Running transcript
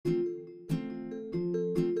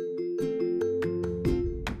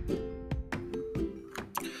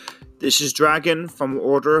This is Dragon from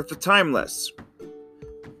Order of the Timeless.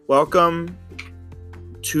 Welcome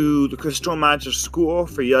to the Crystal Magic School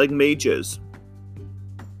for Young Mages.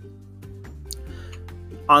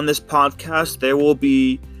 On this podcast, there will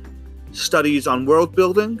be studies on world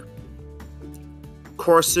building,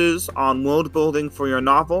 courses on world building for your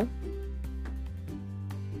novel,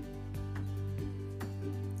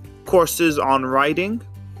 courses on writing,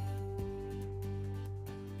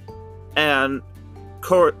 and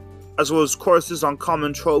as well as courses on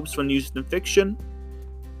common tropes when used in fiction.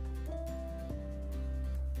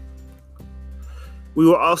 There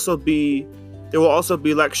will also be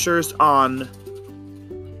lectures on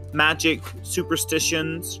magic,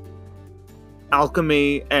 superstitions,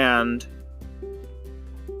 alchemy, and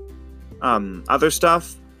other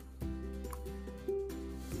stuff.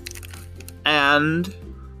 And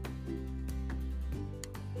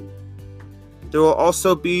there will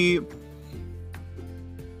also be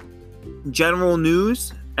general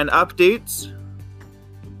news and updates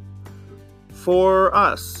for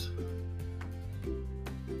us.